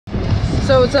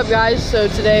So what's up, guys? So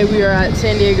today we are at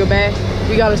San Diego Bay.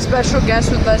 We got a special guest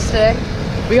with us today.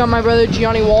 We got my brother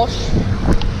Gianni Walsh.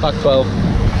 Fuck 12.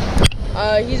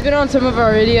 He's been on some of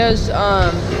our videos,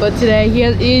 but today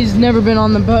he's never been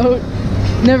on the boat.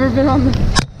 Never been on the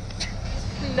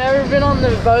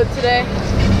boat today.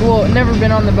 Well, never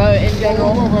been on the boat in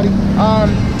general.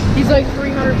 He's like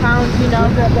 300 pounds, you know.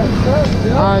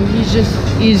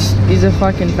 He's a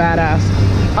fucking badass.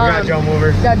 We got Joe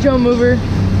Mover. Got Joe Mover.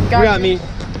 Got me.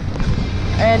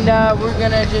 And we're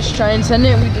gonna just try and send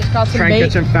it. We just got some Try bait.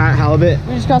 and catch some fat halibut.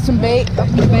 We just got some bait. Got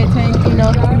the bait tank, you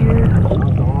know.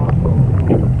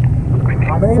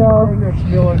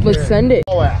 So let's send it.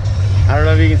 I don't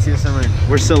know if you can see the submarine.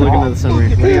 We're still looking at the submarine.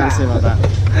 What do you gotta say about that?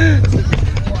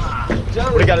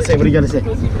 What do you gotta say? What do you gotta say?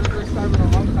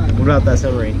 What about that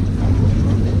submarine?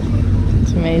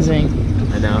 It's amazing.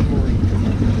 I know.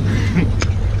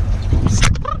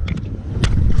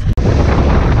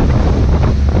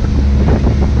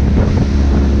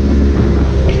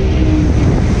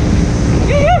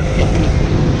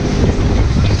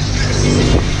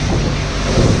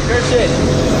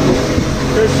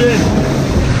 Christian!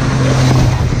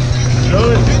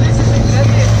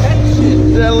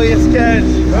 Deadliest catch!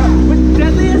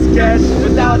 Deadliest catch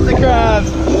without the crabs!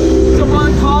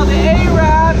 Someone call the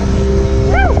A-Rab!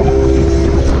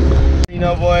 You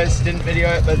know, boys, didn't video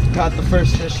it, but caught the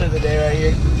first fish of the day right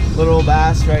here. Little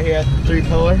bass right here at the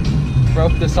 3-pillar.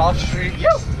 Broke the soft streak.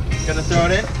 Gonna throw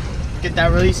it in. Get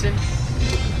that release in.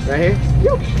 Right here.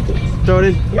 Throw it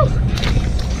in.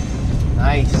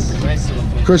 Nice. Nice little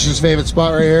fish. Christian's favorite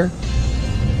spot right here.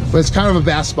 But it's kind of a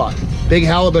bass spot. Big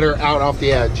halibut are out off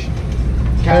the edge.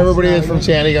 Everybody from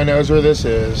San Diego knows where this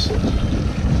is.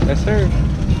 Yes, sir.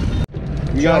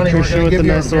 You got Christian with the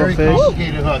nice little fish. Hook.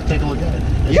 Take a look at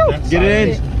it. Get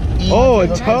it in. Oh, a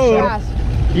toad.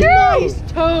 Nice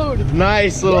toad.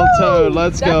 Nice little toad.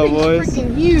 Let's go, boys.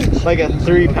 Freaking huge. Like a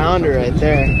 3-pounder right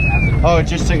there. Oh, it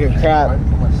just took a crab.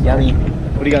 Yummy.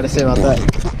 What do you got to say about that?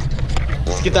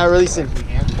 Let's get that release in.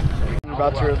 We're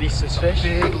about to release this fish.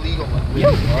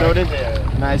 Throw it in.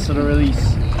 Nice little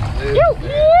release.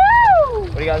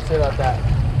 What do you got to say about that?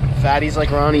 Fatties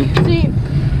like Ronnie. See,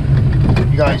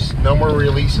 You guys, no more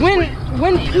releases.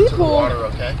 when people water,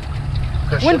 okay?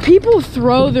 when people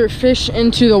throw their fish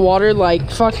into the water like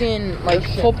fucking like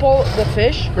football, the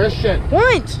fish. Christian,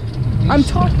 What? I'm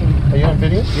talking. are you on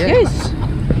video? Yes.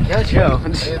 Yeah, Joe.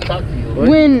 Talk to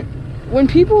you. When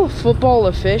people football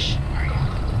a fish,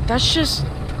 it's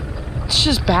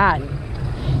just bad.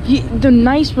 The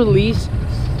nice release,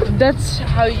 that's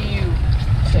how you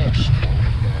fish.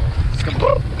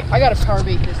 I gotta power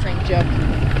bait this thing, Joe.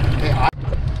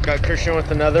 Got Christian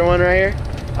with another one right here.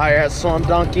 Out here at Swamp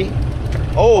Donkey.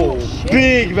 Oh,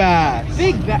 big bass.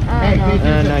 Big bass.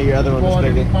 No, your other one was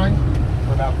bigger.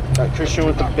 Got Christian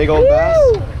with the big old bass.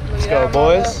 Let's go,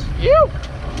 boys.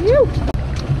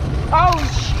 Oh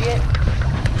shit.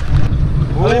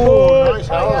 Oh,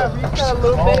 nice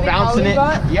Baby bouncing it.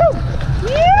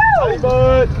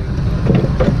 Halibut.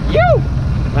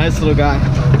 Nice little guy.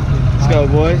 Let's go,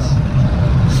 boys.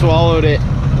 Swallowed it.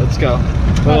 Let's go.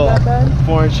 Little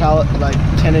 4-inch halibut, like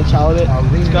 10-inch halibut.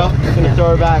 Let's go. Gonna throw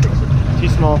her back. Too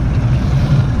small.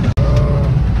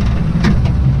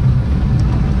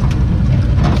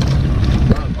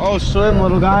 Oh, swim,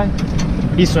 little guy.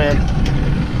 He swam.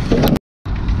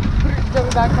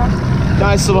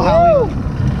 Nice little halie.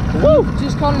 Woo!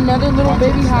 Just caught another little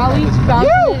baby halie.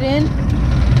 Bouncing it in.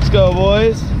 Let's go,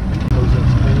 boys.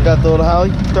 Got the little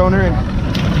halie. Throwing her in.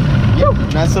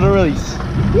 Nice little release.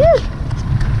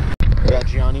 We got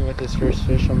Gianni with his first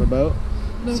fish on the boat.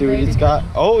 See what he's got.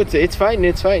 Oh, it's fighting.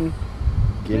 It's fighting.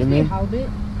 Get him in.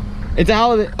 It's a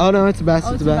halibut. Oh no, it's a bass.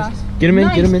 It's a bass. Get him in.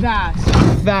 Get him in.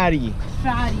 Fatty.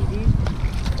 Fatty,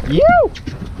 dude.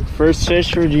 First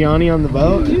fish for Gianni on the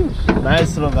boat.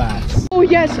 Nice little bass. Oh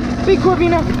yes, big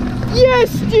Corvina.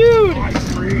 Yes, dude.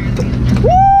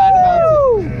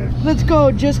 Woo! Let's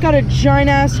go. Just got a giant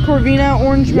ass Corvina,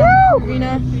 orange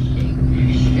Corvina.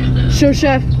 Show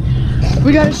chef.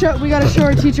 We gotta show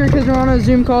our teacher because we're on a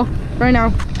Zoom call right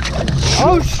now.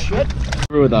 Oh shit.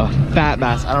 With a fat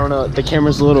bass. I don't know. The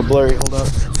camera's a little blurry. Hold up.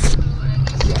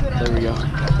 There we go.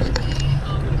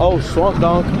 Oh, swamp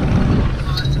donk.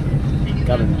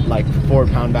 Got a like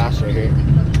 4-pound bass right here.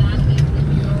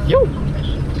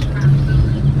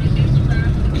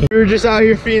 We were just out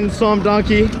here feeding the swamp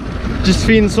donkey. Just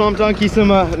feeding the swamp donkey some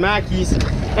Mackies.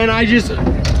 And I just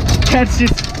catch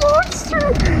this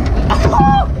monster.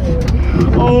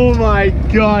 Oh my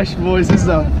gosh, boys. This is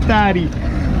a fatty.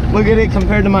 Look at it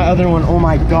compared to my other one. Oh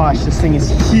my gosh, this thing is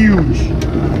huge.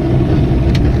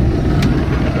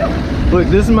 Look,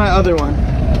 this is my other one.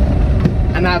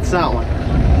 and that's that one.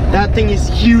 That thing is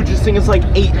huge. This thing is like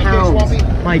 8 pounds.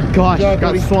 My gosh,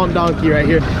 got Swamp Donkey right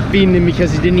here, feeding him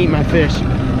because he didn't eat my fish.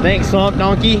 Thanks, Swamp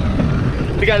Donkey.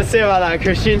 What you got to say about that,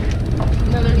 Christian?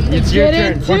 It's your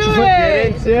turn. Get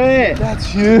into it. That's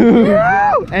huge.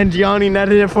 And Gianni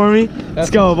netted it for me.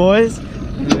 Let's go, boys.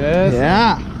 Yes.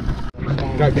 Yeah.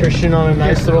 Got Christian on a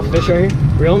nice little fish right here.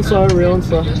 Real and slow, real and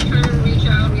slow.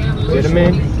 Get him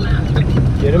in.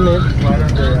 Get him in.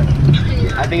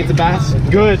 I think it's a bass.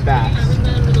 Good bass.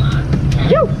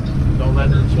 Yo! Don't let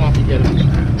Swampy get him.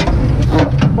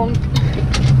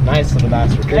 Nice little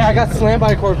bass for Christian. Yeah, I got slammed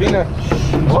by a Corvina.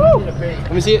 Woo!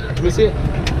 Let me see it. Let me see it.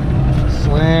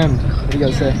 Slammed. What do you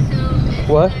gotta say?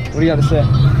 What? What do you gotta say?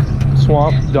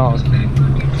 Swamp Dog.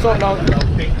 Swamp Dog.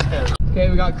 Okay,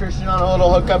 we got Christian on a little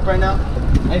hookup right now.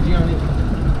 Hey, Gianni.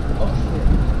 Oh, shit.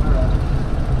 Alright.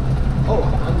 Oh,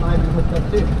 I'm not even hooked up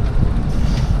too.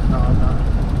 No, I'm not.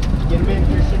 Get him in,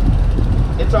 Christian.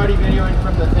 It's already videoing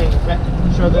from the thing, okay?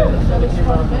 Show the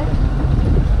camera on there.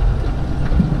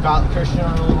 Got Christian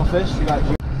on a little fish. We got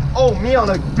you. Oh, me on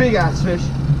a big ass fish.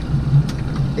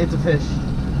 It's a fish.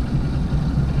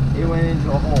 It went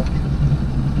into a hole.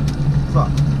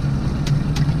 Fuck.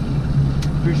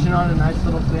 Christian on a nice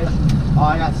little fish. Oh,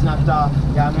 I got snapped off.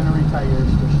 Yeah, I'm gonna retie yours,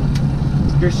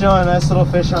 Christian. Christian on a nice little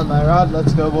fish on my rod.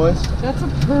 Let's go, boys. That's a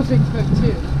perfect hook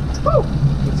too. Woo!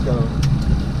 Let's go.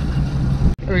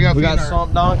 Here we go. We got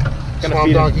Swamp Donk.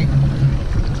 Swamp Donkey.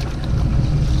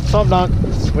 Swamp Donk.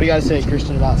 What do you guys say,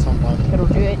 Christian, about Swamp Donk? It'll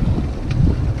do it.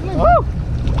 Woo!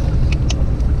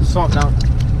 Swamp Donk.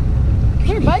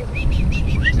 Here, bud.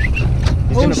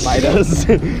 He's gonna bite us.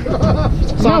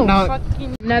 Swamp Donk.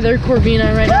 Another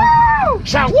Corvina right now.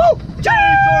 Shout! Woo! 3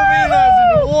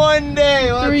 Corvinas in one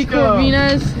day. Let's 3 go.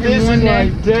 Corvinas in This one is day.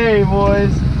 my day,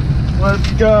 boys.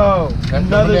 Let's go.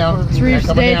 Another down. Corvina. 3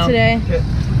 today. Okay.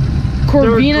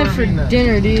 Corvina for Corvina.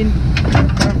 dinner, dude.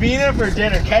 Corvina for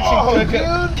dinner. Catch and cook.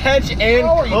 Dude. Catch and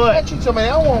Oh, you cook. catching somebody?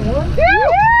 I want one.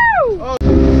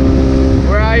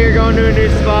 We're out here going to a new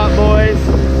spot, boys.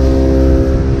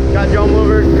 Got Joe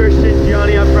Mover, Christian,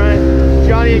 Gianni up front.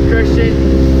 Gianni and Christian.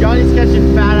 Gianni's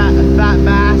catching fat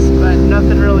bass, but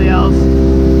nothing really else.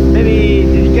 Maybe,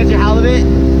 did you catch a halibut?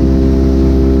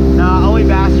 Nah, only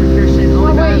bass for Christian.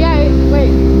 Only bass.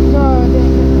 No,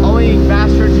 Only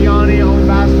bass for Gianni, only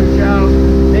bass for Joe.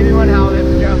 Maybe 1 halibut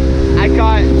for Joe. I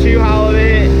caught 2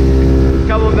 halibut, a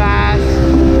couple bass,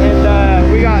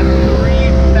 and we got 3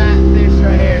 fat fish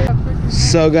right here.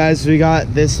 So guys, we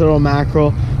got this little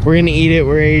mackerel. We're gonna eat it,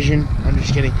 we're Asian. I'm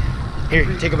just kidding. Here,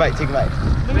 take a bite, take a bite.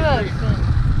 Look at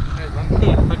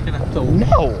that.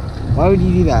 No! Why would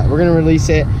you do that? We're gonna release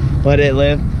it, let it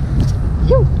live.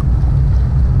 Yo!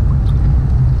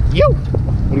 Yo!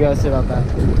 What do you gotta say about that?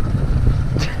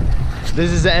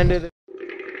 This is the end of the